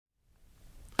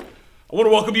I want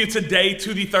to welcome you today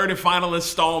to the third and final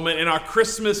installment in our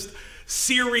Christmas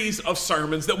series of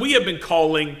sermons that we have been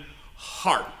calling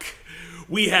HARK.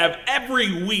 We have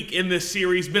every week in this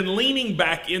series been leaning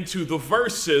back into the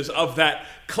verses of that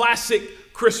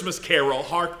classic Christmas carol,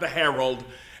 Hark the Herald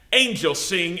Angels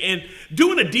Sing, and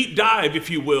doing a deep dive, if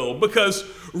you will, because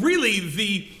really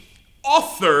the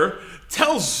author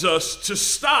tells us to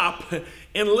stop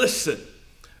and listen.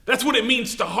 That's what it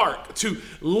means to hark, to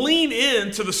lean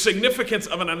into the significance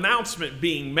of an announcement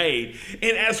being made.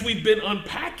 And as we've been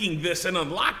unpacking this and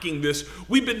unlocking this,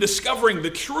 we've been discovering the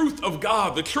truth of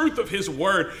God, the truth of His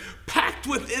Word, packed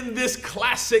within this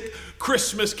classic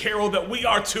Christmas carol that we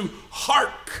are to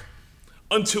hark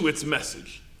unto its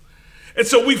message. And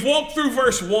so we've walked through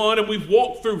verse 1 and we've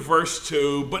walked through verse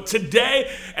 2, but today,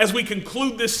 as we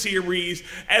conclude this series,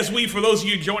 for those of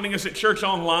you joining us at church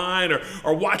online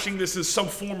or watching this as some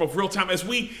form of real time, as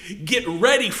we get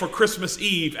ready for Christmas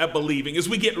Eve at Believing, as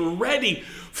we get ready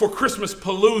for Christmas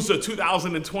Palooza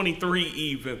 2023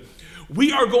 even,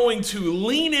 we are going to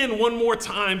lean in one more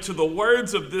time to the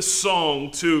words of this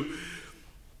song to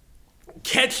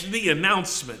catch the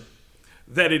announcement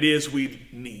that it is we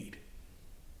need.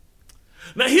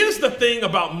 Now, here's the thing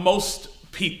about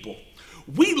most people.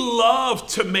 We love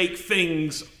to make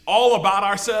things all about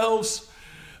ourselves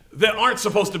that aren't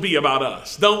supposed to be about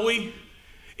us, don't we?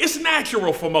 It's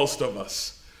natural for most of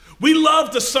us. We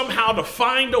love to somehow to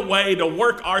find a way to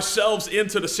work ourselves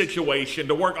into the situation,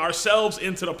 to work ourselves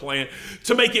into the plan,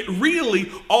 to make it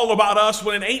really all about us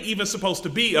when it ain't even supposed to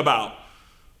be about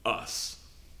us.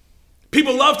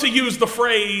 People love to use the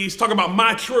phrase, talk about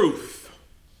my truth.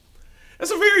 That's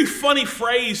a very funny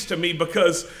phrase to me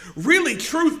because really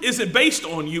truth isn't based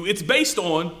on you, it's based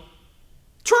on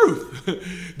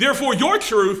truth. Therefore, your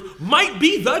truth might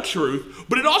be the truth,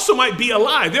 but it also might be a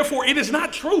lie. Therefore, it is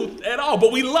not truth at all.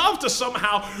 But we love to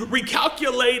somehow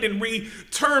recalculate and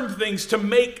reterm things to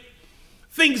make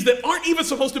things that aren't even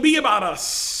supposed to be about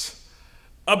us.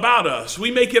 We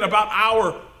make it about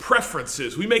our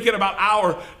preferences. We make it about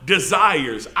our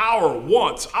desires, our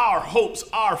wants, our hopes,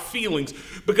 our feelings.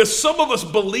 Because some of us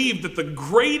believe that the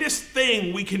greatest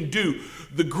thing we can do,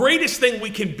 the greatest thing we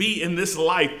can be in this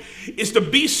life is to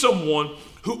be someone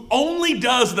who only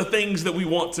does the things that we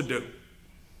want to do.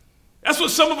 That's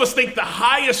what some of us think the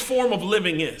highest form of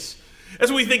living is.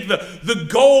 That's what we think the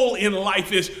goal in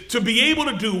life is, to be able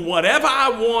to do whatever I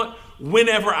want,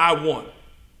 whenever I want.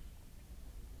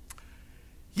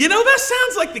 You know, that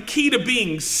sounds like the key to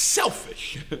being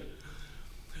selfish,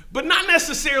 but not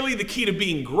necessarily the key to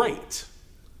being great.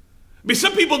 I mean,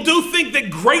 some people do think that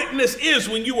greatness is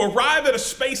when you arrive at a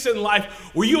space in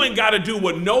life where you ain't got to do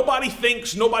what nobody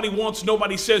thinks, nobody wants,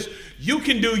 nobody says. You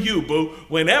can do you, boo,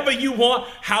 whenever you want,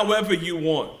 however you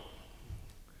want.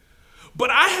 But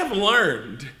I have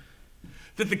learned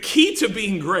that the key to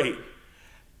being great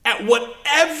at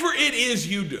whatever it is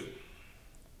you do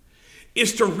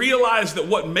is to realize that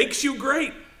what makes you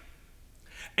great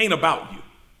ain't about you.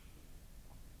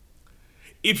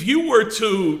 If you were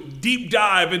to deep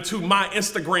dive into my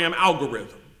Instagram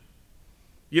algorithm,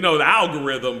 you know, the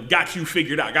algorithm got you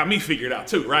figured out, got me figured out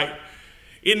too, right?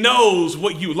 It knows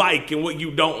what you like and what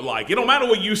you don't like. It don't matter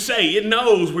what you say, it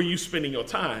knows where you're spending your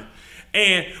time.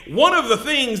 And one of the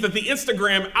things that the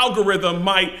Instagram algorithm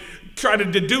might try to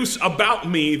deduce about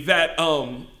me that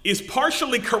is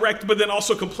partially correct, but then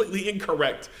also completely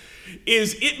incorrect,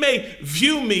 is it may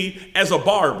view me as a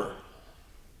barber.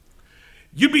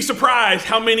 You'd be surprised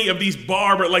how many of these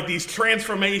these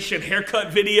transformation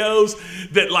haircut videos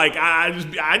that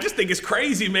I just think it's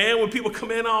crazy, man, when people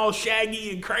come in all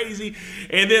shaggy and crazy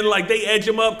and then they edge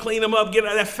them up, clean them up, get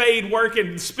that fade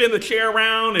working, spin the chair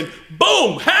around and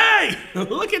boom, hey,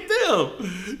 look at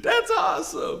them. That's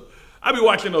awesome. I be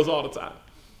watching those all the time.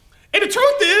 And the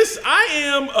truth is,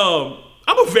 I'm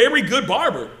a very good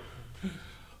barber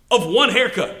of one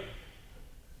haircut.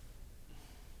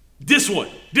 This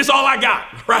all I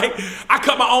got, right? I've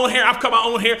cut my own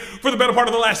hair for the better part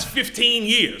of the last 15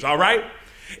 years, all right?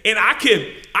 And I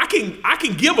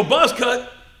can give a buzz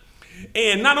cut,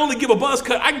 and not only give a buzz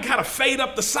cut, I can kind of fade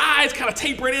up the sides, kind of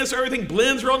taper it in so everything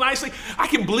blends real nicely. I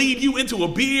can bleed you into a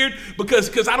beard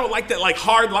because I don't like that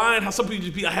hard line, how some people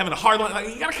just be having a hard line.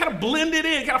 You gotta kind of blend it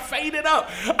in, kind of fade it up.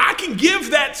 I can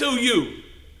give that to you.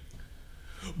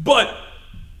 But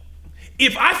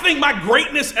if I think my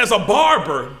greatness as a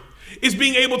barber is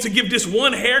being able to give this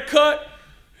one haircut,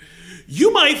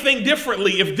 you might think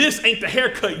differently if this ain't the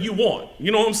haircut you want.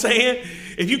 You know what I'm saying?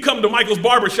 If you come to Michael's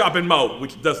Barbershop in Mo,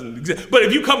 which doesn't exist, but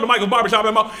if you come to Michael's Barbershop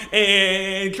in Mo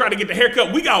and try to get the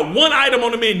haircut, we got one item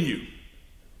on the menu.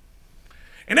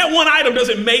 And that one item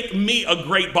doesn't make me a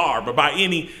great barber by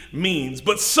any means,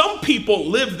 but some people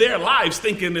live their lives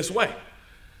thinking this way.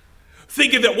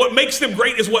 Thinking that what makes them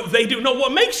great is what they do. No,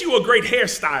 what makes you a great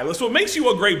hairstylist, what makes you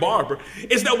a great barber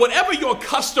is that whatever your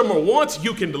customer wants,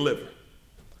 you can deliver.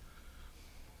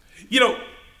 You know,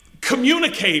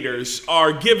 communicators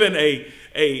are given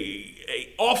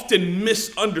a often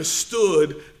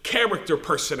misunderstood character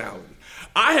personality.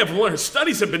 I have learned,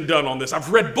 studies have been done on this,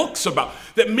 I've read books about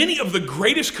that many of the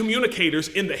greatest communicators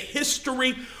in the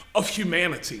history of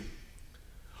humanity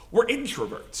were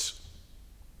introverts.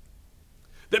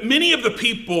 That many of the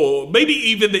people, maybe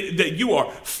even that you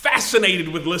are fascinated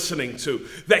with listening to,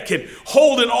 that can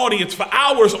hold an audience for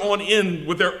hours on end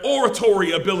with their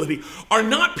oratory ability, are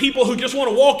not people who just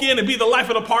want to walk in and be the life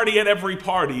of the party at every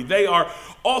party. They are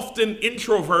often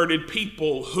introverted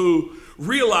people who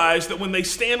realize that when they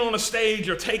stand on a stage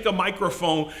or take a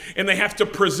microphone and they have to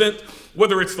present,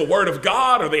 whether it's the Word of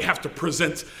God or they have to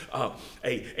present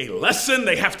a lesson,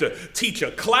 they have to teach a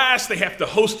class, they have to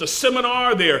host a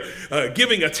seminar, they're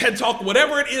giving a TED Talk,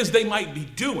 whatever it is they might be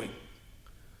doing,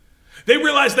 they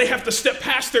realize they have to step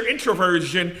past their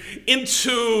introversion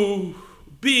into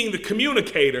being the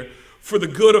communicator for the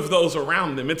good of those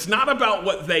around them. It's not about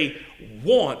what they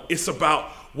want, it's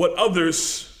about what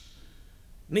others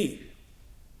need.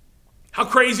 How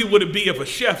crazy would it be if a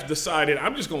chef decided,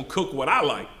 I'm just going to cook what I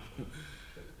like?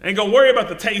 I ain't going to worry about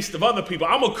the taste of other people.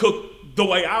 I'm going to cook the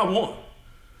way I want.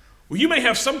 Well, you may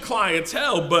have some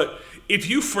clientele, but if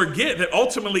you forget that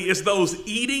ultimately it's those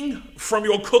eating from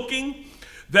your cooking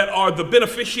that are the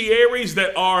beneficiaries,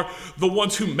 that are the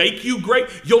ones who make you great,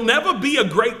 you'll never be a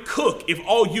great cook if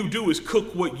all you do is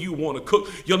cook what you want to cook.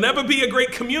 You'll never be a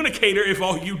great communicator if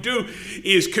all you do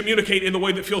is communicate in the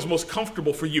way that feels most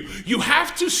comfortable for you. You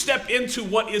have to step into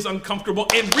what is uncomfortable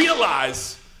and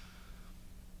realize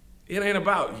it ain't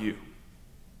about you.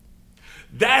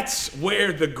 That's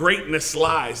where the greatness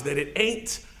lies, that it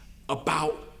ain't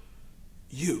about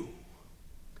you.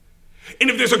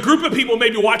 And if there's a group of people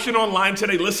maybe watching online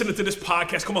today, listening to this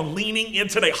podcast, come on, leaning in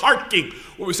today, harking,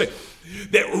 what we say,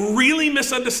 that really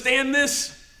misunderstand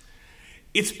this,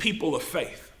 it's people of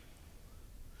faith.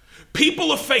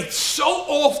 People of faith so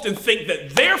often think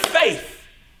that their faith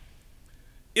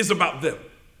is about them.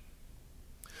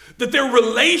 That their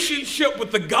relationship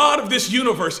with the God of this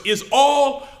universe is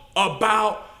all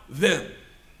about them.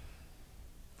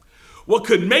 What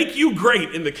could make you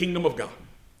great in the kingdom of God,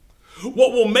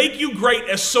 what will make you great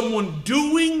as someone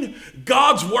doing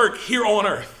God's work here on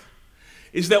earth,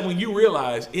 is that when you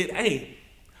realize it ain't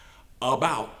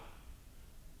about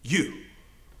you.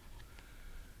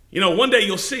 You know, one day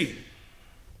you'll see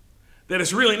that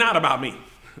it's really not about me,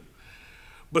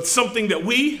 but something that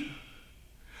we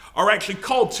are actually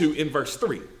called to in verse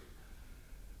 3.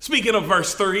 Speaking of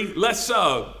verse 3, let's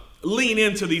lean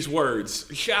into these words,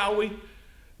 shall we?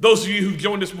 Those of you who've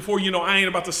joined us before, you know I ain't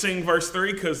about to sing verse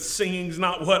 3 because singing's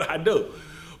not what I do.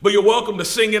 But you're welcome to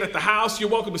sing it at the house.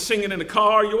 You're welcome to sing it in the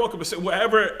car. You're welcome to sing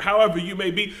wherever, however you may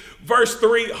be. Verse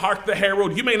 3, hark the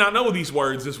herald. You may not know these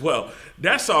words as well.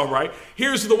 That's all right.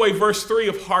 Here's the way verse 3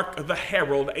 of hark the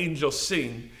herald, angels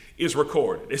sing, is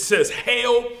recorded. It says,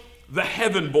 hail the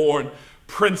heaven-born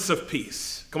Prince of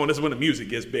Peace. Come on, this is when the music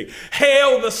gets big.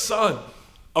 Hail the Son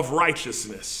of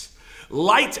Righteousness.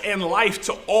 Light and life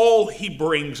to all he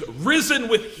brings, risen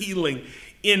with healing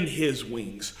in his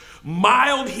wings.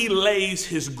 Mild he lays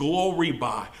his glory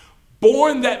by,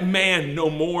 born that man no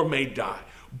more may die,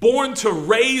 born to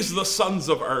raise the sons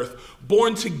of earth,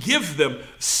 born to give them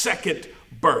second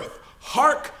birth.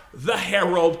 Hark the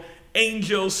herald,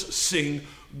 angels sing,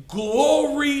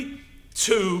 glory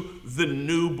to the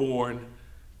newborn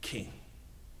King.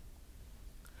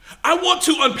 I want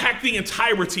to unpack the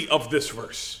entirety of this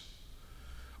verse.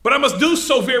 But I must do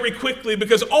so very quickly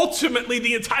because ultimately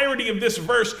the entirety of this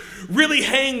verse really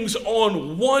hangs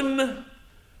on one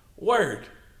word.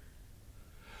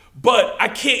 But I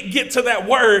can't get to that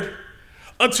word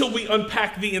until we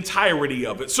unpack the entirety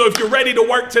of it. So if you're ready to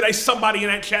work today, somebody in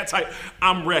that chat type,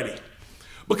 I'm ready.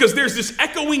 Because there's this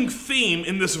echoing theme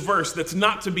in this verse that's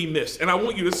not to be missed. And I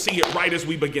want you to see it right as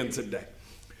we begin today.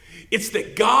 It's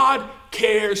that God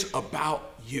cares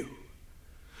about you.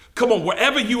 Come on,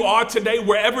 wherever you are today,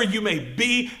 wherever you may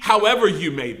be, however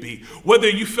you may be, whether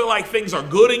you feel like things are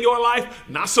good in your life,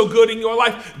 not so good in your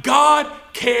life, God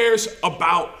cares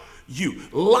about you.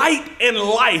 Light and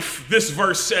life, this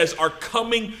verse says, are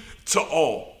coming to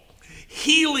all.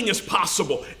 Healing is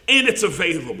possible and it's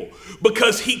available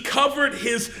because he covered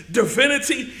his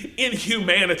divinity in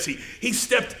humanity. He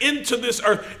stepped into this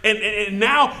earth and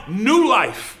now new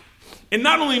life. And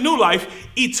not only new life,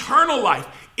 eternal life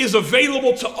is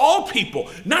available to all people,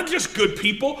 not just good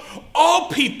people, all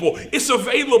people it's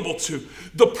available to.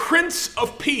 The Prince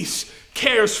of Peace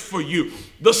cares for you.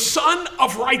 The Son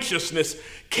of Righteousness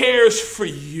cares for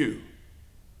you.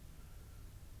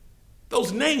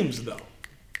 Those names, though.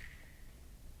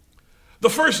 The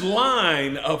first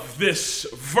line of this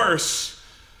verse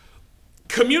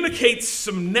communicates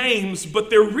some names, but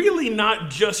they're really not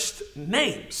just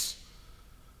names.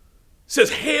 It says,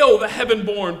 "Hail the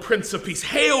heaven-born Prince of Peace.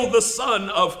 Hail the Son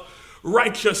of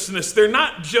Righteousness." They're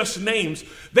not just names.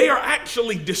 They are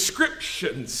actually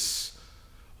descriptions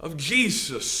of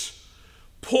Jesus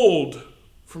pulled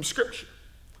from Scripture.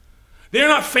 They're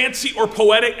not fancy or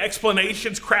poetic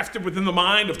explanations crafted within the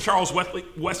mind of Charles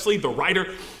Wesley, the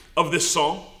writer of this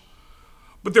song,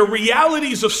 but they're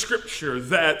realities of Scripture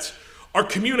that are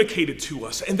communicated to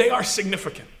us, and they are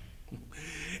significant,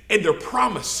 and they're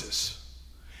promises,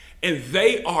 and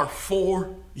they are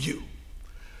for you.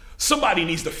 Somebody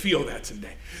needs to feel that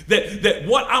today, that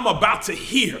what I'm about to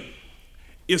hear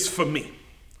is for me.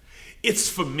 It's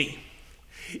for me.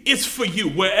 It's for you,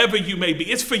 wherever you may be.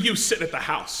 It's for you sitting at the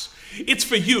house. It's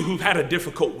for you who've had a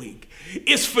difficult week.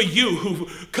 It's for you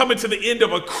who've come into the end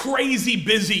of a crazy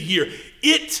busy year.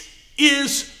 It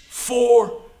is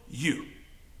for you.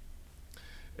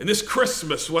 And this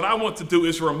Christmas, what I want to do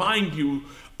is remind you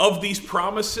of these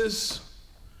promises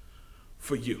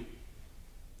for you.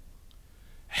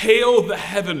 Hail the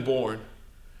heaven-born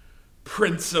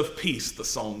Prince of Peace, the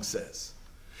song says.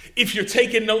 If you're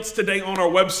taking notes today on our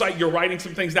website, you're writing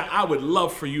some things down, I would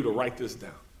love for you to write this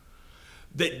down.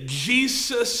 That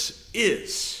Jesus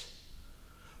is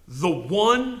the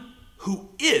one who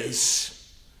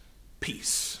is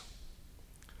peace.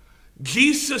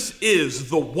 Jesus is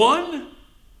the one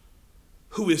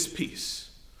who is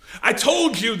peace. I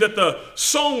told you that the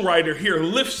songwriter here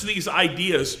lifts these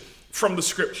ideas from the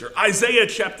Scripture. Isaiah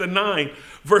chapter 9,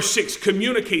 verse 6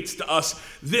 communicates to us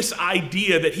this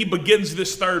idea that he begins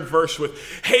this third verse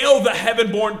with, "Hail the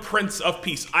heaven-born Prince of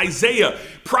Peace." Isaiah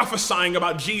prophesying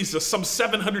about Jesus some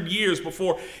 700 years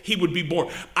before he would be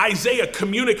born. Isaiah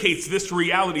communicates this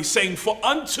reality saying, "For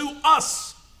unto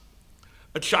us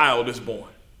a child is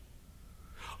born.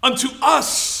 Unto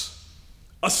us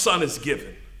a son is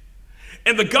given.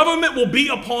 And the government will be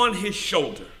upon his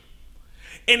shoulder.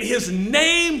 And his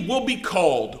name will be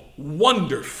called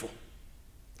Wonderful,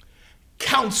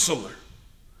 Counselor,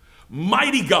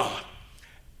 Mighty God,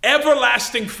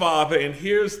 Everlasting Father," and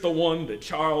here's the one that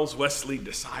Charles Wesley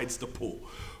decides to pull,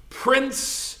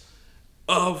 "Prince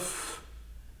of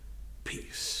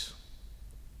Peace."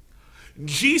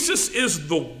 Jesus is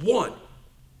the one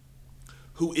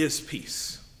who is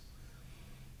peace.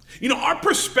 You know, our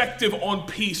perspective on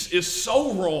peace is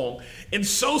so wrong and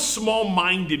so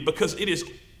small-minded because it is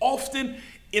often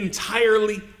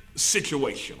entirely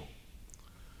situational.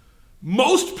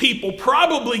 Most people,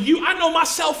 probably you, I know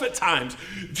myself at times,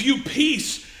 view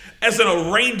peace as an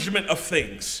arrangement of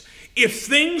things. If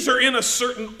things are in a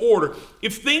certain order,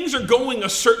 if things are going a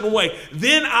certain way,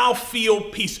 then I'll feel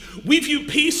peace. We view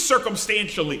peace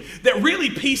circumstantially, that really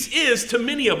peace is, to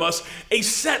many of us, a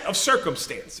set of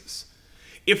circumstances.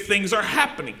 If things are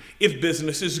happening, if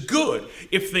business is good,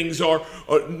 if things are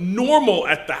normal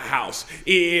at the house,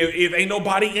 if ain't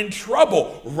nobody in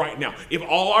trouble right now, if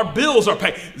all our bills are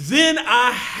paid, then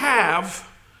I have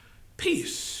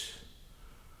peace.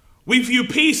 We view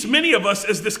peace, many of us,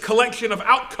 as this collection of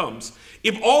outcomes.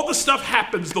 If all the stuff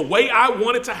happens the way I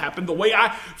want it to happen, the way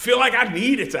I feel like I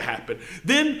need it to happen,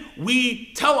 then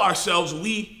we tell ourselves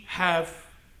we have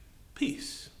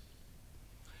peace.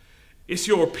 It's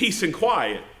your peace and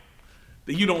quiet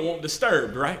that you don't want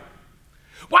disturbed, right?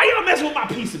 Why y'all messing with my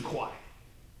peace and quiet?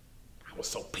 I was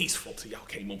so peaceful till y'all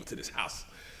came over to this house.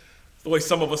 It's the way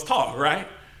some of us talk, right?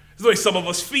 It's the way some of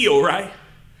us feel, right?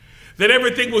 That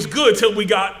everything was good till we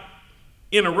got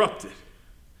interrupted.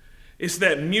 It's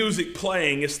that music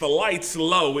playing, it's the lights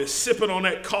low, it's sipping on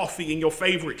that coffee in your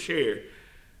favorite chair.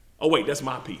 Oh wait, that's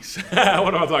my peace.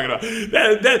 What am I talking about?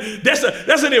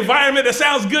 That's an environment that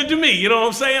sounds good to me. You know what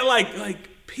I'm saying?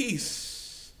 Like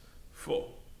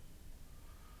peaceful.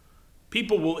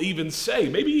 People will even say,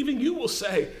 maybe even you will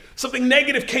say, something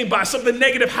negative came by, something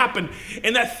negative happened,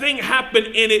 and that thing happened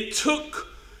and it took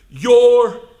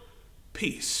your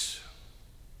peace.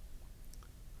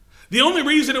 The only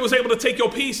reason it was able to take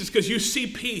your peace is because you see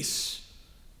peace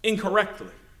incorrectly.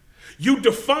 You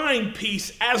define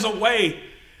peace as a way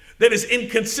that is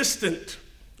inconsistent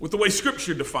with the way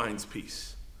Scripture defines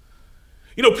peace.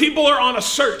 You know, people are on a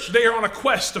search. They are on a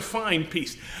quest to find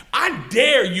peace. I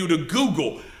dare you to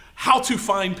Google how to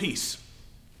find peace.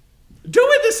 Do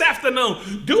it this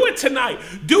afternoon. Do it tonight.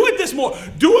 Do it this morning.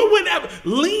 Do it whenever.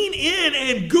 Lean in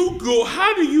and Google,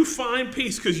 how do you find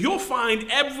peace? Because you'll find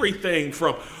everything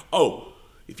from,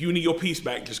 if you need your peace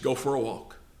back, just go for a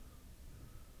walk.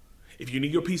 If you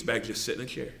need your peace back, just sit in a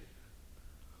chair.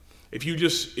 If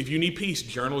you need peace,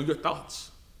 journal your thoughts.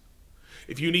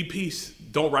 If you need peace,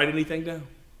 don't write anything down.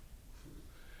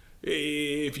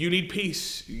 If you need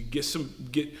peace, get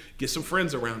some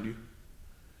friends around you.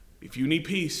 If you need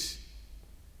peace,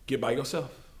 get by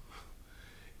yourself.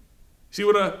 See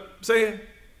what I'm saying?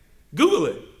 Google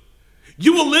it.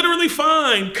 You will literally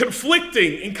find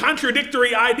conflicting and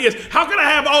contradictory ideas. How can I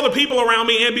have all the people around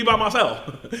me and be by myself?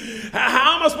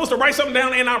 How am I supposed to write something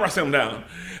down and not write something down?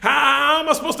 How am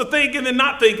I supposed to think and then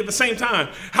not think at the same time?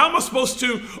 How am I supposed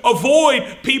to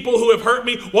avoid people who have hurt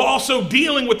me while also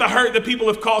dealing with the hurt that people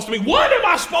have caused me? What am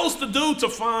I supposed to do to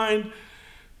find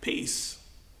peace?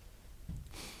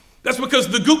 That's because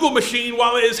the Google machine,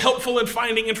 while it is helpful in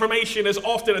finding information, is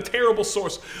often a terrible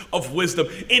source of wisdom.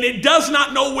 And it does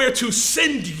not know where to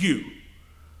send you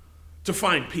to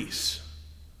find peace.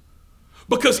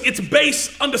 Because its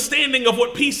base understanding of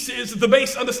what peace is, the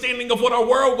base understanding of what our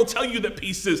world will tell you that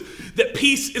peace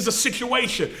is a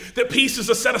situation, that peace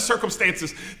is a set of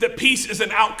circumstances, that peace is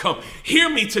an outcome. Hear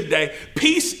me today.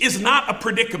 Peace is not a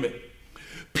predicament.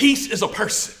 Peace is a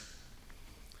person.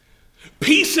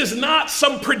 Peace is not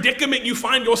some predicament you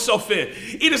find yourself in.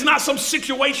 It is not some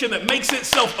situation that makes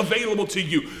itself available to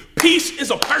you. Peace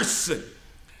is a person,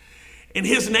 and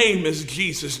his name is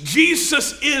Jesus.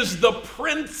 Jesus is the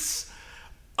Prince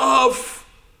of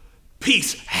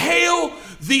Peace. Hail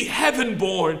the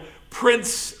heaven-born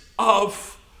Prince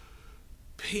of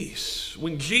Peace.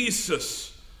 When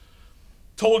Jesus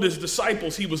told his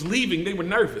disciples he was leaving, they were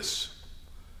nervous.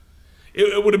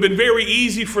 It would have been very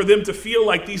easy for them to feel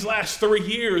like these last 3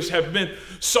 years have been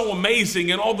so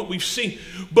amazing and all that we've seen.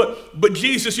 But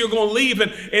Jesus, you're going to leave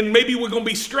and maybe we're going to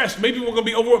be stressed. Maybe we're going to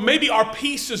be overwhelmed. Maybe our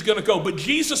peace is going to go. But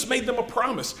Jesus made them a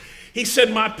promise. He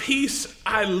said, my peace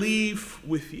I leave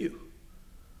with you.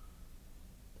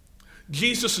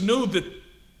 Jesus knew that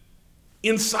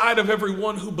inside of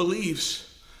everyone who believes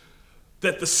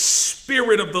that the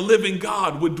Spirit of the living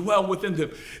God would dwell within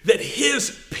them, that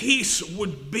his peace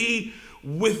would be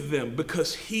with them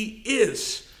because he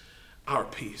is our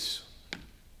peace.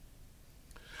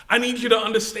 I need you to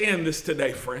understand this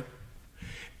today, friend.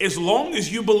 As long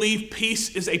as you believe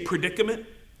peace is a predicament,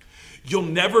 you'll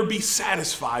never be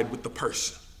satisfied with the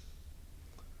person.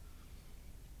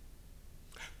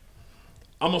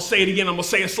 I'm going to say it again. I'm going to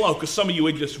say it slow because some of you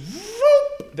would just,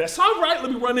 whoop, that's all right.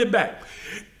 Let me run it back.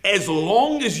 As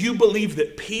long as you believe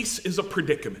that peace is a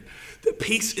predicament, that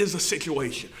peace is a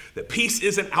situation, that peace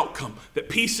is an outcome, that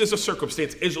peace is a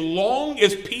circumstance, as long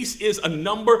as peace is a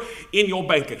number in your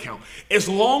bank account, as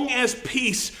long as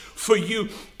peace for you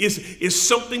is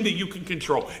something that you can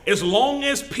control, as long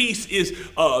as peace is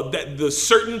that the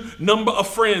certain number of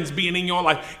friends being in your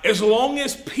life, as long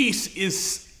as peace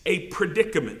is a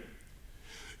predicament,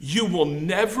 you will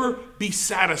never be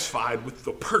satisfied with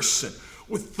the person,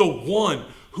 with the one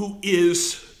who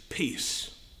is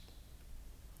peace.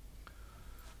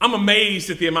 I'm amazed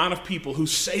at the amount of people who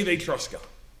say they trust God,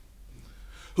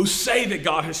 who say that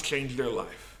God has changed their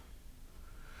life.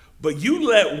 But you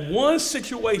let one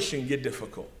situation get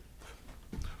difficult,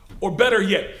 or better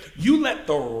yet, you let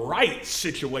the right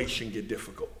situation get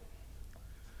difficult.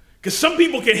 Because some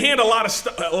people can handle a lot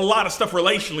of stuff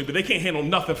relationally, but they can't handle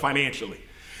nothing financially.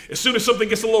 As soon as something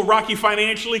gets a little rocky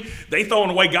financially, they throwing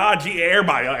away God,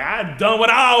 everybody. Like, I'm done with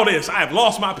all this. I have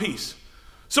lost my peace.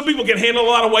 Some people can handle a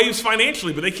lot of waves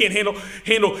financially, but they can't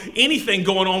handle anything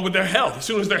going on with their health. As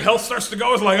soon as their health starts to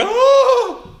go, it's like,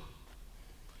 oh.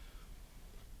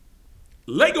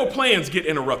 Lego plans get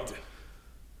interrupted.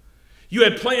 You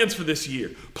had plans for this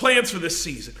year, plans for this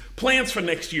season, plans for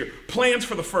next year, plans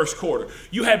for the first quarter.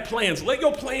 You had plans.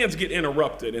 Lego plans get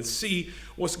interrupted, and see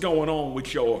what's going on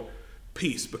with your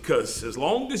peace, because as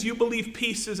long as you believe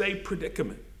peace is a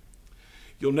predicament,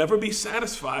 you'll never be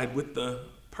satisfied with the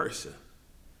person.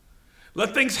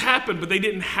 Let things happen, but they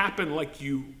didn't happen like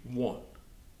you want.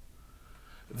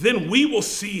 Then we will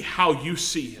see how you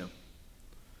see him.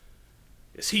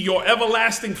 Is he your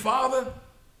everlasting father?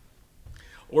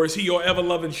 Or is he your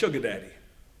ever-loving sugar daddy?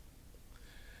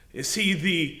 Is he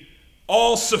the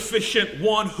all-sufficient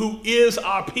one who is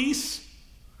our peace?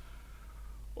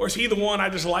 Or is he the one I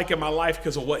just like in my life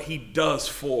because of what he does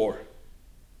for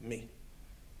me?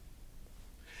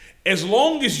 As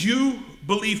long as you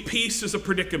believe peace is a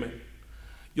predicament,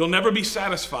 you'll never be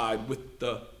satisfied with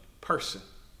the person.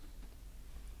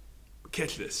 But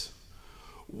catch this.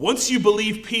 Once you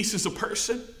believe peace is a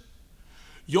person,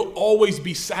 You'll always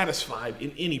be satisfied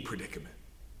in any predicament.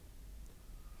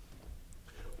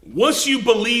 Once you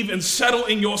believe and settle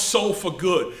in your soul for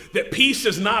good, that peace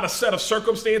is not a set of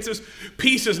circumstances,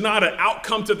 peace is not an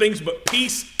outcome to things, but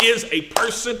peace is a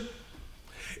person.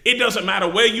 It doesn't matter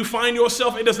where you find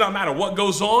yourself. It does not matter what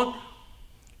goes on.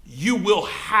 You will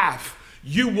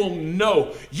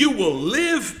know, you will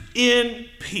live in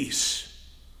peace.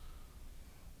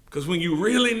 Because when you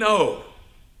really know,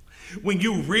 when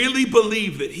you really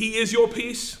believe that he is your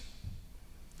peace,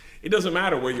 it doesn't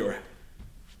matter where you're at,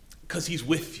 because he's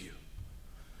with you.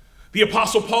 The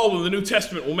Apostle Paul in the New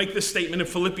Testament will make this statement in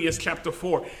Philippians chapter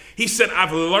 4. He said,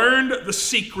 I've learned the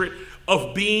secret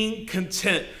of being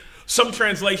content. Some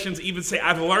translations even say,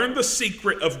 I've learned the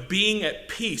secret of being at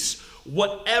peace,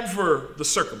 whatever the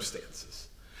circumstances.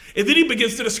 And then he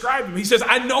begins to describe them. He says,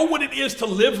 I know what it is to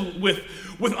live with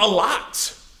a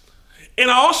lot.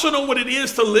 And I also know what it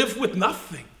is to live with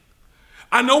nothing.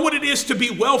 I know what it is to be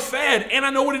well fed, and I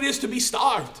know what it is to be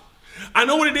starved. I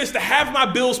know what it is to have my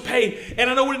bills paid, and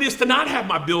I know what it is to not have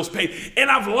my bills paid. And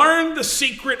I've learned the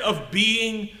secret of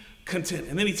being content.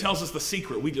 And then he tells us the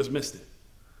secret. We just missed it.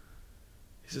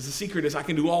 He says, the secret is I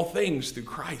can do all things through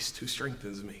Christ who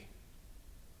strengthens me.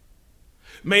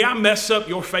 May I mess up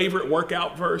your favorite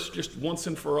workout verse just once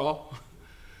and for all?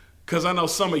 Because I know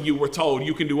some of you were told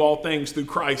you can do all things through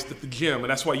Christ at the gym, and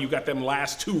that's why you got them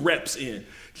last 2 reps in.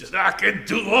 Just, I can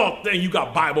do all things. You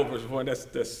got Bible verse for it.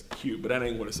 That's cute, but that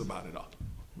ain't what it's about at all.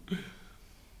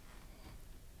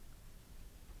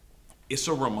 It's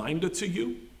a reminder to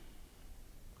you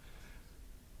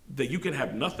that you can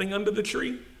have nothing under the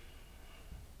tree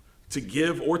to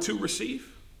give or to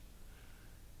receive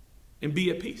and be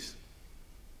at peace.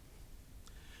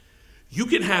 You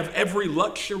can have every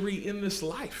luxury in this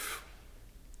life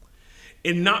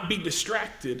and not be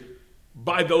distracted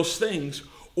by those things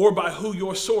or by who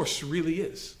your source really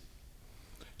is.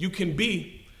 You can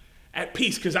be at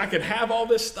peace, because I can have all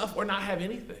this stuff or not have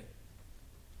anything.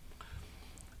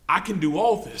 I can do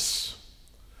all this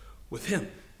with him,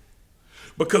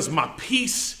 because my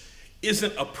peace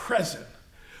isn't a present.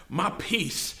 My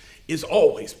peace is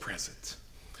always present.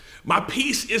 My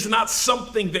peace is not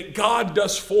something that God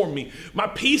does for me. My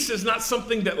peace is not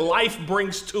something that life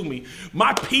brings to me.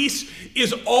 My peace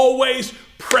is always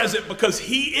present, because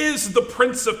he is the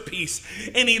Prince of Peace,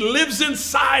 and he lives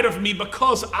inside of me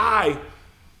because I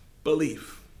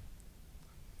believe.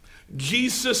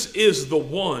 Jesus is the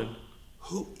one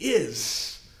who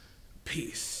is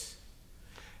peace.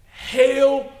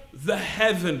 Hail the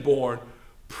heaven-born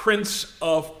Prince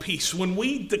of Peace. When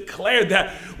we declare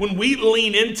that, when we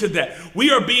lean into that,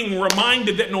 we are being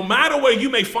reminded that no matter where you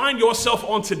may find yourself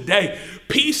on today,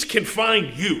 peace can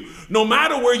find you. No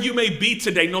matter where you may be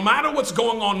today, no matter what's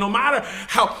going on, no matter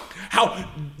how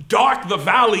dark the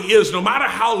valley is, no matter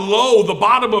how low the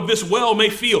bottom of this well may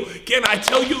feel, can I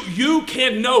tell you, you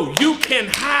can know, you can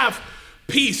have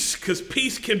peace, because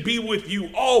peace can be with you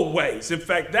always. In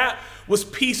fact, that was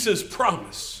peace's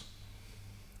promise,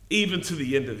 even to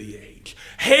the end of the age.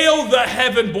 Hail the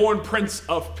heaven-born Prince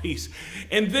of Peace,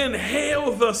 and then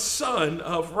hail the Son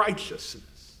of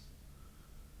Righteousness.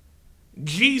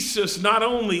 Jesus not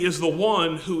only is the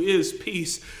one who is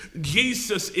peace,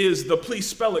 Jesus is the, please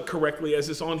spell it correctly as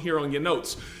it's on here on your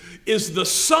notes, is the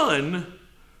Son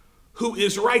who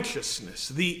is righteousness,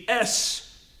 the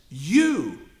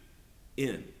S-U-N.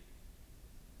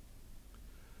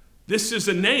 This is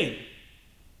a name,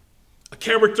 a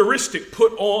characteristic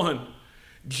put on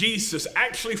Jesus,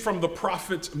 actually from the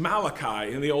prophet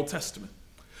Malachi in the Old Testament.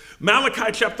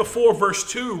 Malachi chapter 4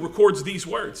 verse 2 records these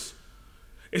words.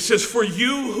 It says, for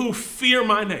you who fear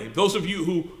my name, those of you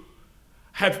who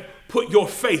have put your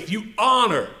faith, you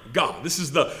honor God. This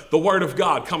is the word of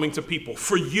God coming to people.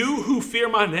 For you who fear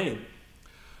my name,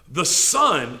 the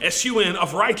Son, S-U-N,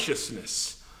 of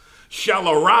righteousness shall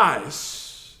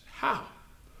arise. How?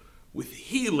 With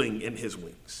healing in his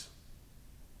wings.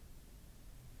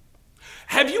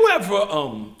 Have you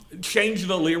ever changed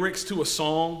the lyrics to a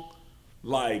song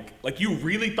like you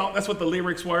really thought that's what the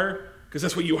lyrics were because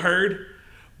that's what you heard,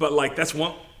 but like that's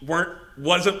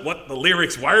wasn't what the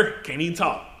lyrics were? Can't even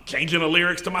talk. Changing the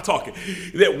lyrics to my talking.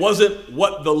 That wasn't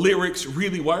what the lyrics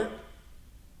really were.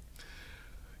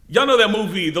 Y'all know that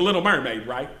movie, The Little Mermaid,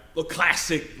 right? The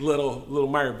classic Little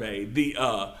Mermaid. The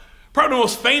probably the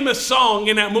most famous song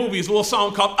in that movie is a little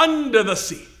song called Under the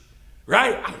Sea,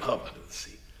 right? I love Under the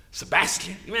Sea.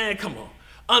 Sebastian, man, come on,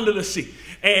 Under the Sea.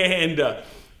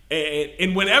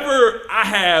 And whenever I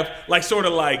have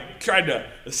tried to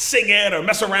sing it or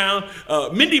mess around,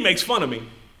 Mindy makes fun of me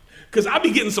because I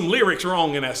be getting some lyrics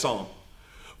wrong in that song.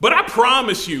 But I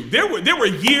promise you, there were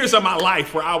years of my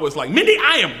life where I was like, Mindy,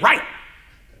 I am right.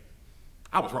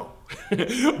 I was wrong.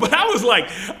 But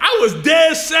I was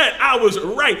dead set I was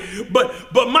right.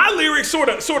 But my lyrics sort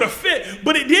of fit,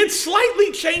 but it did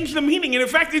slightly change the meaning. And in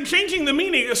fact, in changing the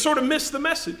meaning, it sort of missed the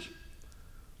message.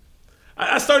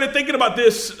 I started thinking about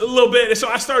this a little bit, and so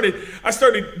I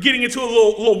started getting into a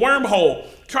little wormhole,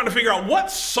 trying to figure out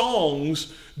what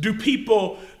songs do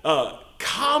people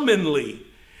commonly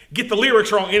get the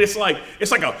lyrics wrong, and it's like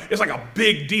a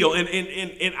big deal.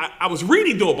 And I was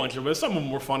reading through a bunch of them. Some of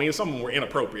them were funny, and some of them were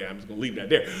inappropriate. I'm just gonna leave that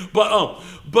there.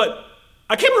 But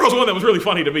I came across one that was really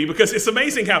funny to me because it's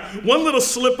amazing how one little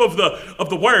slip of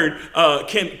the word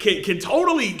can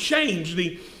totally change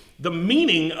the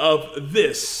meaning of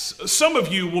this. Some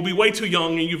of you will be way too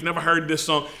young and you've never heard this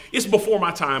song. It's before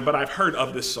my time, but I've heard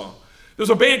of this song.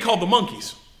 There's a band called the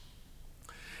Monkees,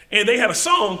 and they had a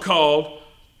song called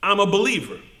 "I'm a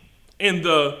Believer." And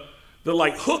the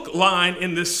like hook line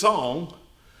in this song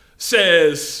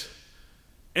says,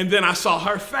 "And then I saw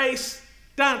her face,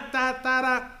 da da da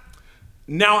da.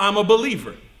 Now I'm a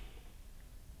believer."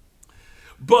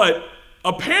 But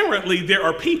apparently there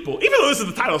are people, even though this is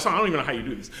the title of the song, I don't even know how you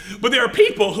do this, but there are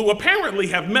people who apparently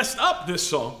have messed up this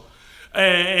song.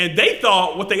 And they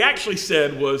thought what they actually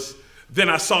said was, "Then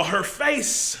I saw her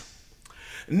face.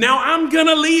 Now I'm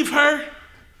gonna leave her."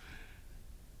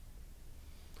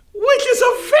 Which is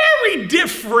a very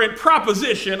different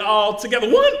proposition altogether.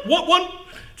 One,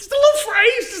 just a little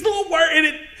phrase, just a little word,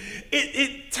 and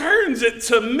it turns it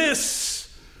to miss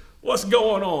what's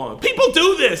going on. People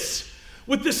do this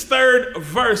with this third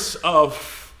verse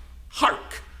of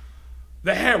 "HARK,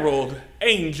 the herald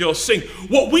angels sing."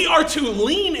 What we are to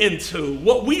lean into,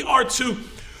 what we are to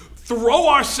throw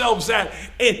ourselves at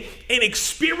and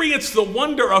experience the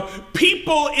wonder of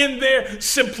people in their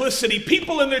simplicity,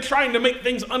 people in their trying to make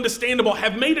things understandable,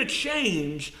 have made a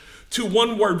change to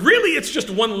one word. Really, it's just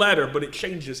one letter, but it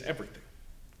changes everything.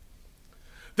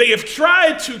 They have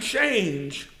tried to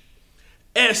change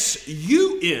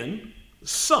S-U-N,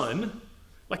 sun,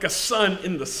 like a sun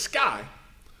in the sky,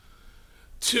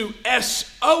 to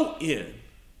S-O-N,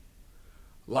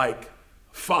 like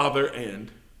father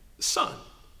and son.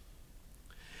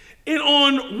 And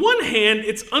on one hand,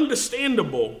 it's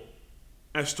understandable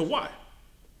as to why.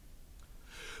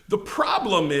 The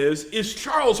problem is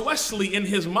Charles Wesley, in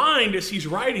his mind as he's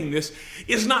writing this,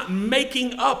 is not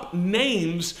making up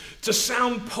names to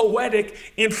sound poetic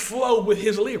and flow with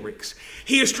his lyrics.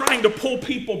 He is trying to pull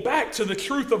people back to the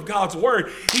truth of God's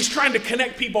word. He's trying to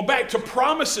connect people back to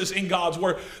promises in God's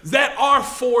word that are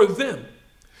for them.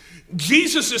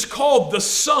 Jesus is called the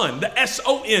Son, the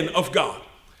S-O-N of God.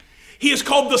 He is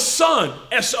called the Son,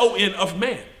 S-O-N of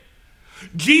man.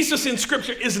 Jesus in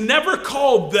Scripture is never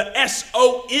called the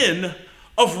S-O-N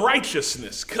of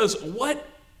righteousness, because what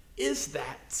is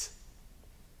that?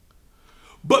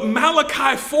 But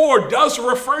Malachi 4 does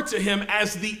refer to him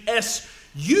as the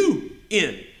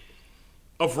S-U-N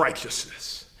of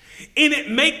righteousness. And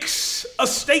it makes a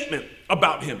statement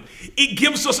about him. It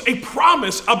gives us a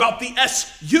promise about the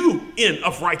S-U-N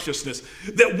of righteousness,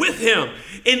 that with him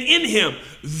and in him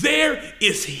there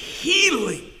is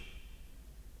healing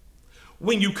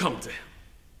when you come to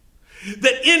him.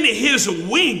 That in his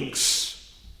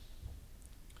wings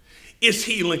is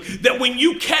healing. That when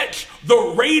you catch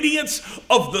the radiance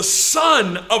of the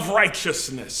Son of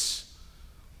righteousness,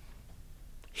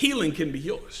 healing can be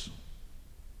yours.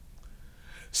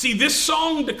 See, this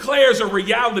song declares a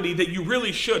reality that you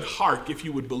really should hark if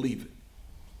you would believe it.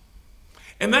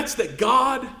 And that's that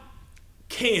God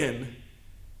can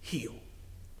heal.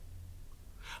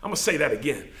 I'm going to say that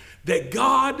again. That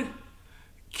God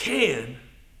can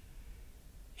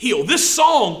heal. This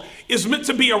song is meant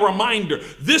to be a reminder.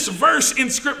 This verse in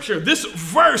Scripture, this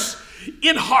verse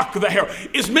in HARK, the herald,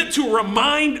 is meant to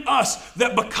remind us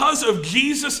that because of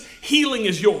Jesus, healing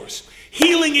is yours.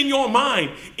 Healing in your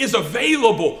mind is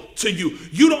available to you.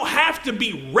 You don't have to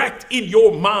be wrecked in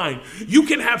your mind. You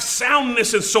can have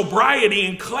soundness and sobriety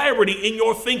and clarity in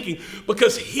your thinking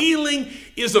because healing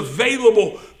is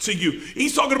available to you.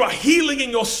 He's talking about healing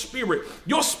in your spirit.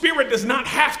 Your spirit does not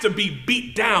have to be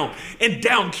beat down and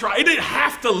downtrodden. It doesn't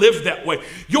have to live that way.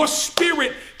 Your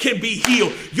spirit can be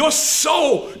healed. Your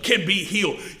soul can be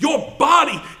healed. Your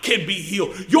body can be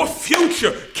healed. Your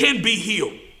future can be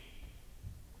healed.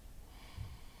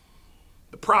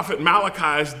 Prophet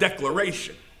Malachi's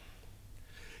declaration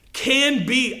can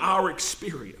be our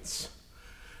experience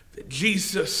that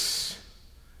Jesus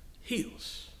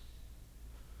heals.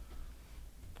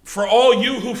 For all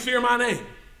you who fear my name,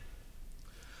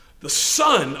 the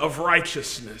Son of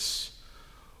righteousness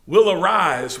will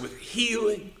arise with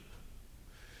healing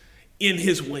in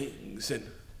his wings. And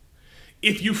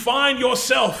if you find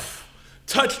yourself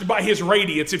touched by his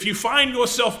radiance, if you find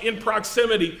yourself in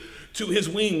proximity to his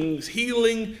wings,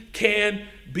 healing can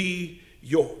be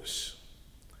yours.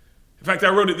 In fact, I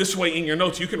wrote it this way in your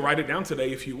notes. You can write it down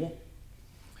today if you want.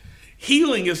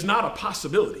 Healing is not a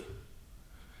possibility.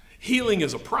 Healing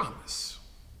is a promise.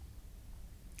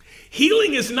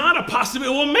 Healing is not a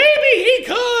possibility. Well, maybe he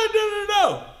could.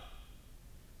 No.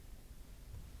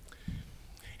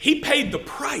 He paid the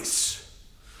price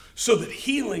so that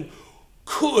healing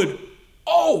could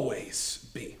always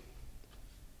be.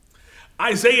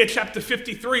 Isaiah chapter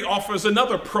 53 offers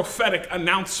another prophetic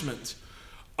announcement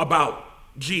about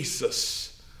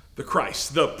Jesus the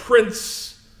Christ, the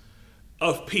Prince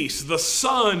of Peace, the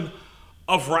Son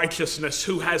of Righteousness,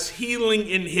 who has healing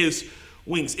in his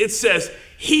wings. It says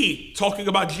he, talking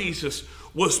about Jesus,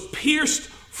 was pierced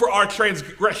for our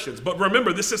transgressions. But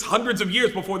remember, this is hundreds of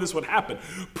years before this would happen.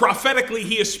 Prophetically,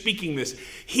 he is speaking this.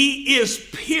 He is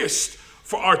pierced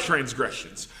for our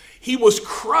transgressions. He was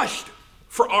crushed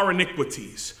for our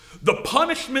iniquities. The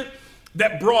punishment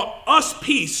that brought us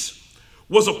peace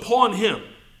was upon him.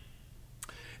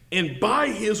 And by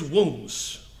his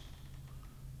wounds,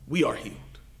 we are healed.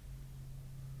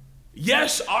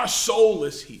 Yes, our soul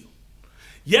is healed.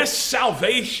 Yes,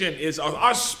 salvation is,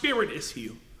 our spirit is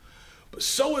healed. But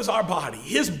so is our body.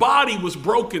 His body was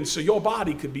broken so your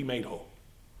body could be made whole.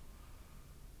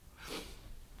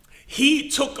 He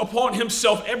took upon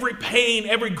himself every pain,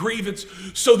 every grievance,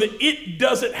 so that it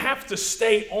doesn't have to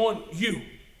stay on you.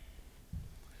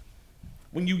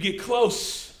 When you get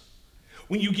close,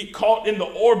 when you get caught in the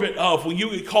orbit of, when you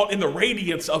get caught in the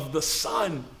radiance of the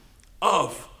Son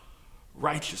of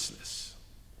Righteousness.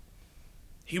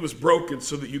 He was broken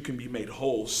so that you can be made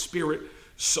whole, spirit,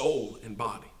 soul, and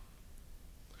body.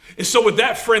 And so with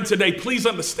that, friend, today, please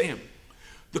understand,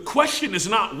 the question is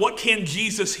not what can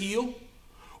Jesus heal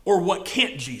or what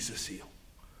can't Jesus heal?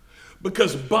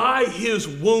 Because by his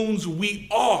wounds, we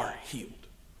are healed.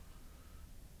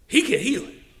 He can heal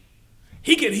it.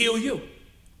 He can heal you.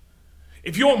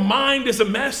 If your mind is a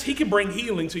mess, he can bring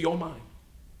healing to your mind.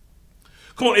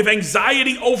 Come on, if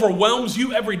anxiety overwhelms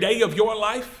you every day of your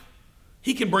life,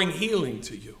 he can bring healing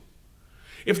to you.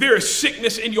 If there is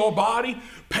sickness in your body,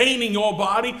 pain in your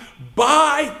body,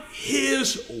 by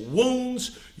his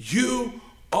wounds, you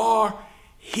are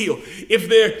healed. If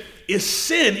there is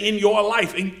sin in your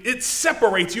life and it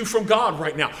separates you from God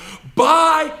right now,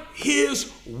 by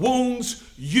his wounds,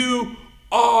 you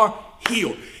are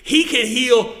healed. He can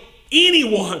heal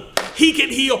anyone. He can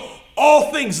heal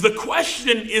all things. The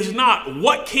question is not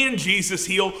what can Jesus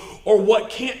heal or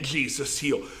what can't Jesus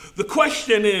heal. The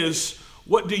question is,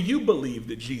 what do you believe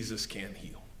that Jesus can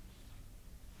heal?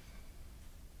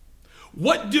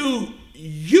 What do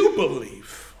you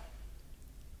believe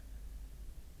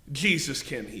Jesus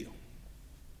can heal?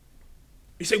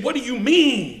 You say, what do you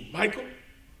mean, Michael?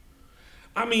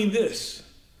 I mean this,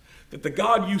 that the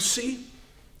God you see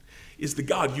is the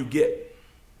God you get.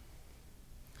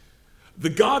 The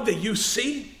God that you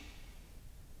see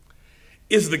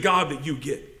is the God that you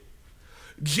get.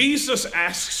 Jesus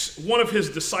asks one of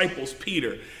his disciples,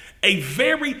 Peter, a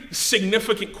very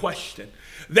significant question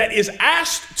that is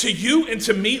asked to you and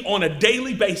to me on a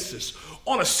daily basis,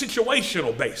 on a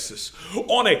situational basis,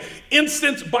 on an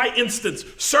instance by instance,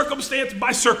 circumstance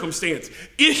by circumstance,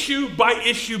 issue by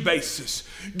issue basis.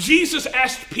 Jesus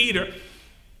asked Peter,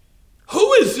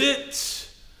 who is it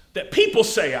that people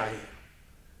say I am?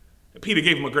 And Peter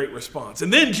gave him a great response.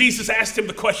 And then Jesus asked him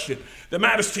the question that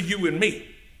matters to you and me.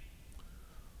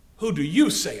 Who do you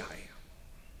say I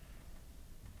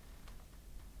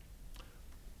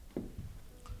am?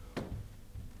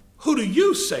 Who do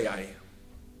you say I am?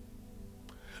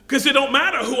 Because it don't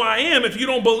matter who I am if you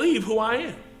don't believe who I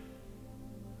am.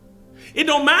 It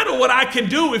don't matter what I can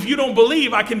do if you don't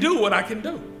believe I can do what I can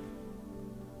do.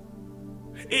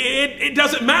 It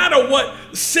doesn't matter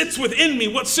what sits within me,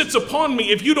 what sits upon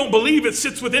me, if you don't believe it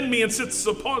sits within me and sits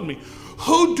upon me.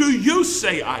 Who do you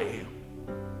say I am?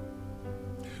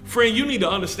 Friend, you need to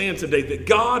understand today that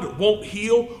God won't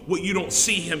heal what you don't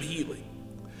see him healing,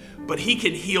 but he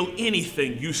can heal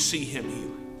anything you see him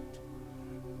healing.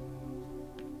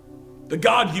 The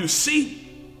God you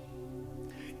see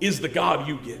is the God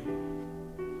you get.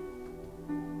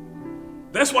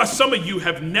 That's why some of you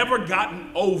have never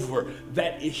gotten over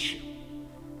that issue.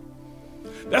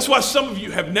 That's why some of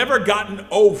you have never gotten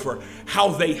over how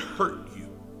they hurt you,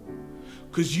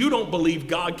 because you don't believe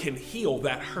God can heal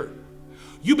that hurt.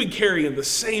 You've been carrying the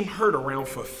same hurt around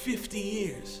for 50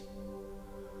 years.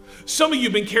 Some of you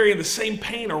have been carrying the same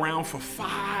pain around for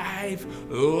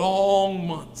 5 long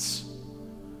months.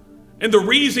 And the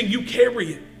reason you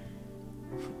carry it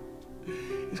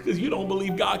is because you don't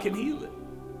believe God can heal it.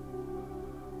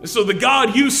 And so the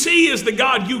God you see is the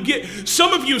God you get.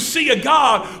 Some of you see a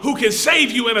God who can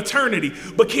save you in eternity,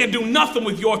 but can't do nothing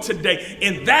with your today.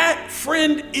 And that,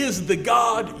 friend, is the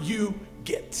God you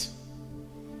get.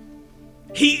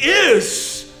 He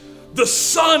is the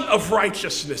Son of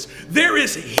righteousness. There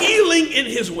is healing in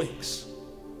his wings.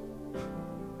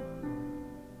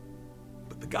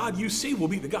 But the God you see will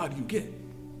be the God you get.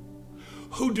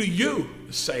 Who do you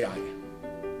say I am?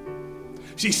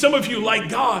 See, some of you like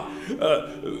God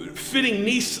fitting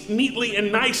neatly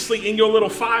and nicely in your little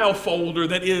file folder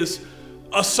that is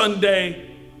a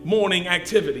Sunday morning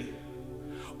activity,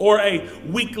 or a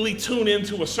weekly tune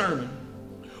into a sermon,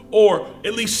 or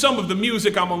at least some of the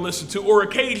music I'm gonna listen to, or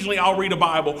occasionally I'll read a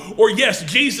Bible, or yes,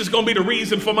 Jesus is gonna be the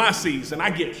reason for my season.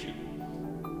 I get you.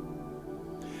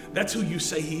 That's who you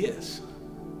say he is.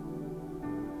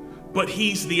 But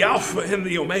he's the Alpha and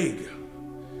the Omega.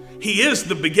 He is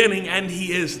the beginning and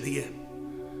he is the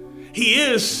end. He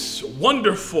is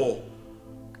wonderful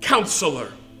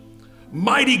Counselor,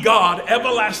 mighty God,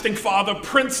 everlasting Father,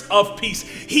 Prince of Peace.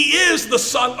 He is the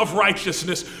Son of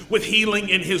righteousness with healing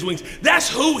in his wings. That's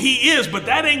who he is, but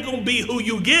that ain't gonna be who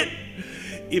you get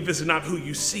if it's not who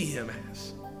you see him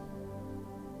as.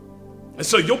 And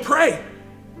so you'll pray,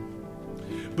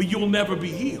 but you'll never be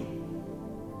healed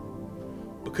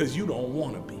because you don't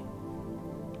want to be.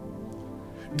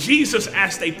 Jesus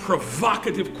asked a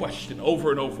provocative question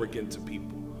over and over again to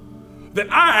people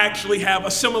that I actually have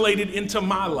assimilated into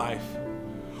my life.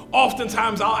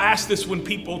 Oftentimes I'll ask this when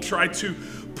people try to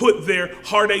put their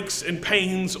heartaches and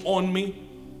pains on me.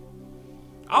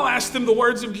 I'll ask them the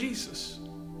words of Jesus.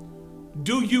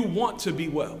 Do you want to be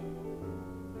well?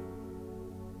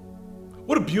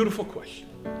 What a beautiful question.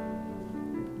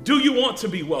 Do you want to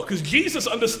be well? Because Jesus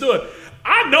understood,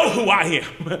 I know who I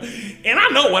am and I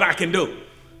know what I can do.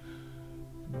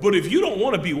 But if you don't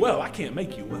want to be well, I can't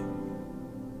make you well.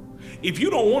 If you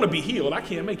don't want to be healed, I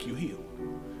can't make you healed.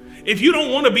 If you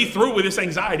don't want to be through with this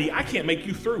anxiety, I can't make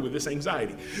you through with this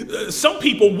anxiety. Some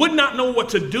people would not know what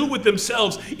to do with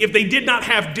themselves if they did not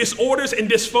have disorders and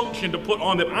dysfunction to put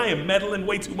on them. I am meddling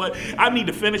way too much. I need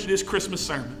to finish this Christmas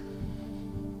sermon.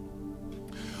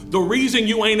 The reason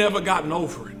you ain't ever gotten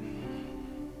over it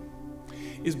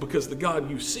is because the God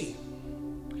you see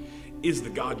is the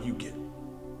God you get.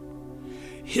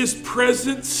 His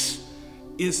presence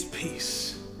is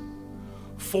peace,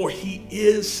 for he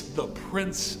is the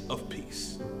Prince of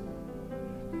Peace.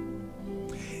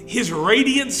 His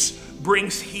radiance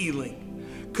brings healing,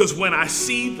 because when I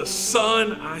see the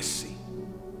sun, I see.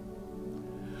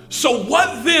 So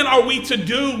what then are we to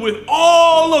do with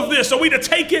all of this? Are we to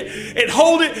take it and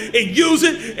hold it and use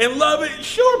it and love it?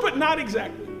 Sure, but not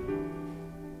exactly.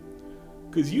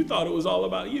 Because you thought it was all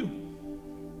about you,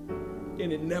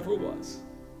 and it never was.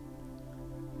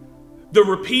 The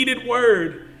repeated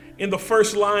word in the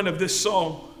first line of this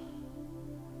song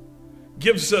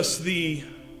gives us the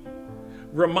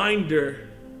reminder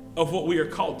of what we are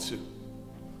called to.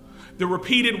 The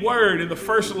repeated word in the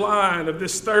first line of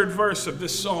this third verse of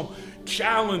this song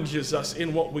challenges us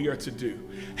in what we are to do.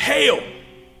 Hail,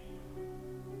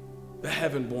 the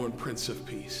heaven-born Prince of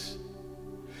Peace.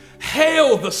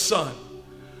 Hail, the Son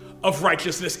of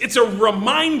righteousness. It's a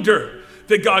reminder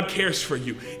that God cares for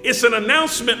you. It's an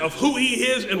announcement of who he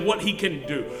is and what he can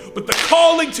do. But the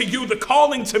calling to you, the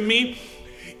calling to me,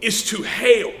 is to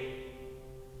hail,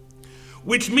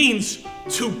 which means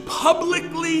to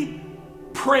publicly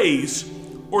praise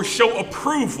or show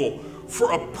approval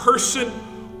for a person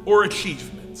or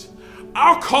achievement.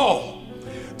 Our call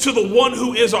to the one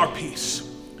who is our peace,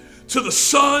 to the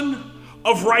Son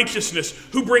of righteousness,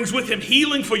 who brings with him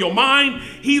healing for your mind,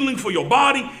 healing for your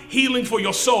body, healing for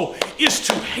your soul, is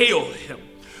to hail him,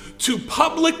 to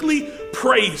publicly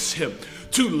praise him,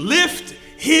 to lift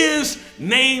his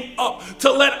name up,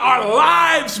 to let our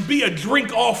lives be a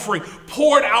drink offering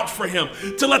poured out for him,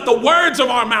 to let the words of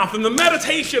our mouth and the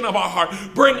meditation of our heart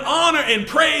bring honor and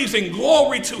praise and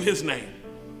glory to his name.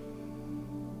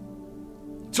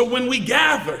 So when we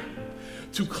gather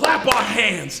to clap our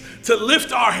hands, to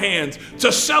lift our hands,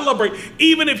 to celebrate.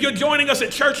 Even if you're joining us at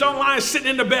church online, sitting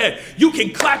in the bed, you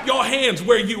can clap your hands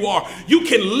where you are. You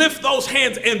can lift those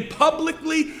hands and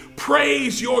publicly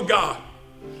praise your God.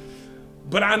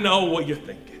 But I know what you're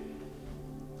thinking.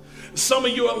 Some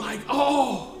of you are like,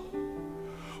 oh,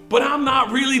 but I'm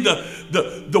not really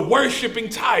the worshiping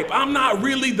type. I'm not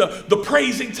really the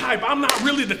praising type. I'm not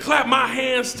really the clap my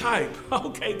hands type.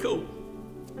 Okay, cool.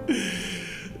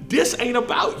 This ain't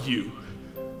about you.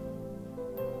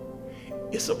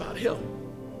 It's about him.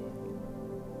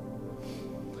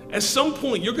 at some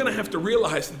point you're going to have to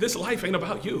realize that this life ain't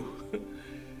about you.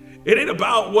 It ain't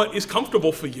about what is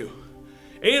comfortable for you.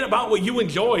 It ain't about what you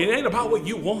enjoy. It ain't about what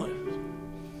you want.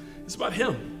 It's about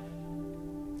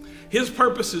him. His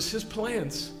purposes, his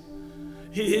plans,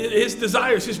 his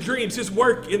desires, his dreams, his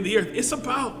work in the earth. It's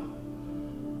about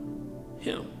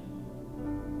him.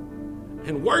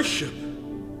 And worship,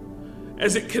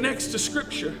 as it connects to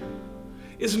Scripture,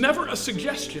 is never a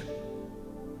suggestion.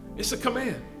 It's a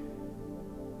command.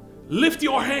 Lift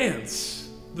your hands,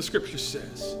 the Scripture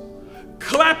says.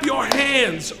 Clap your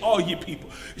hands, all ye people.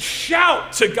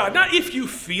 Shout to God. Not if you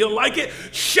feel like it.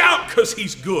 Shout because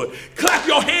he's good. Clap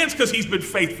your hands because he's been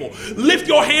faithful. Lift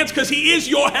your hands because he is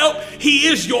your help. He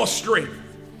is your strength.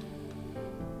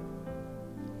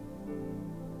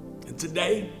 And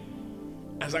today,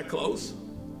 as I close,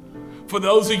 for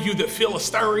those of you that feel a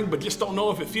stirring but just don't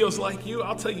know if it feels like you,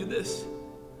 I'll tell you this.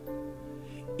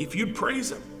 If you'd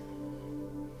praise him,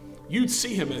 you'd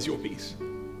see him as your peace.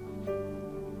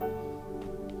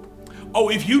 Oh,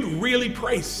 if you'd really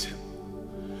praise him.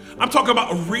 I'm talking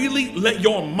about really let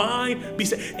your mind be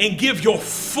set and give your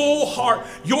full heart,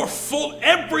 your full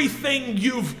everything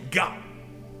you've got.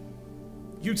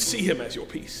 You'd see him as your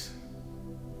peace.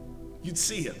 You'd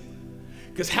see him.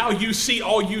 Because how you see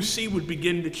all you see would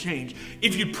begin to change.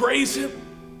 If you praise him,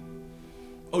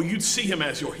 oh, you'd see him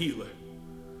as your healer.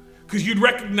 Because you'd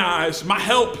recognize my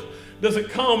help doesn't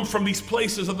come from these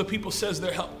places other people says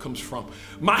their help comes from.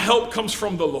 My help comes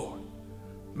from the Lord,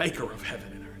 maker of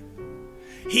heaven and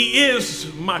earth. He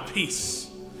is my peace.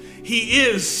 He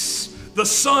is the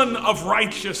Son of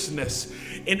righteousness.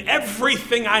 And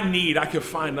everything I need, I can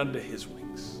find under his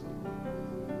wings.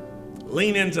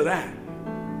 Lean into that.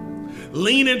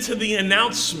 Lean into the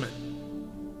announcement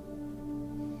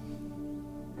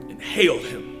and hail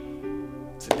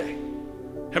him today.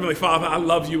 Heavenly Father, I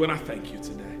love you and I thank you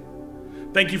today.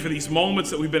 Thank you for these moments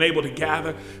that we've been able to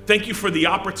gather. Thank you for the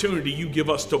opportunity you give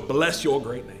us to bless your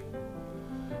great name.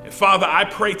 And Father, I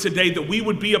pray today that we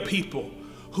would be a people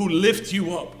who lift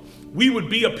you up. We would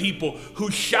be a people who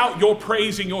shout your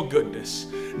praise and your goodness,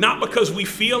 not because we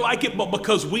feel like it, but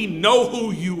because we know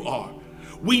who you are.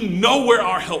 We know where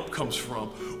our help comes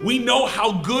from. We know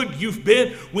how good you've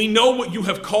been. We know what you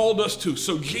have called us to.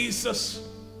 So Jesus,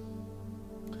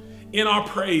 in our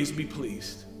praise, be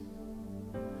pleased.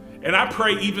 And I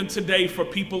pray even today for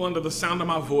people under the sound of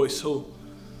my voice who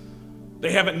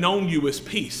they haven't known you as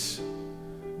peace.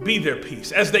 Be their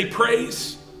peace. As they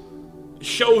praise,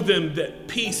 show them that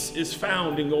peace is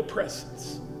found in your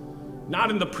presence. Not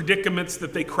in the predicaments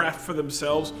that they craft for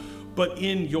themselves, but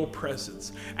in your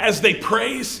presence. As they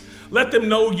praise, let them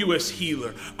know you as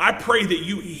healer. I pray that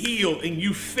you heal and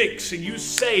you fix and you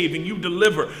save and you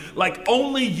deliver like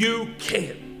only you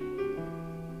can.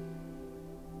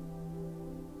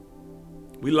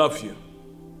 We love you.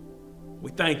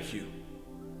 We thank you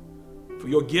for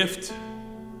your gift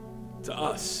to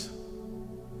us.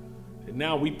 And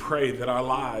now we pray that our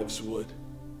lives would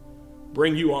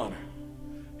bring you honor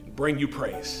and bring you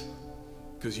praise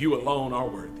because you alone are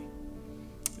worthy.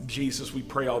 Jesus, we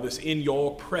pray all this in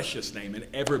your precious name. And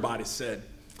everybody said,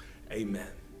 amen.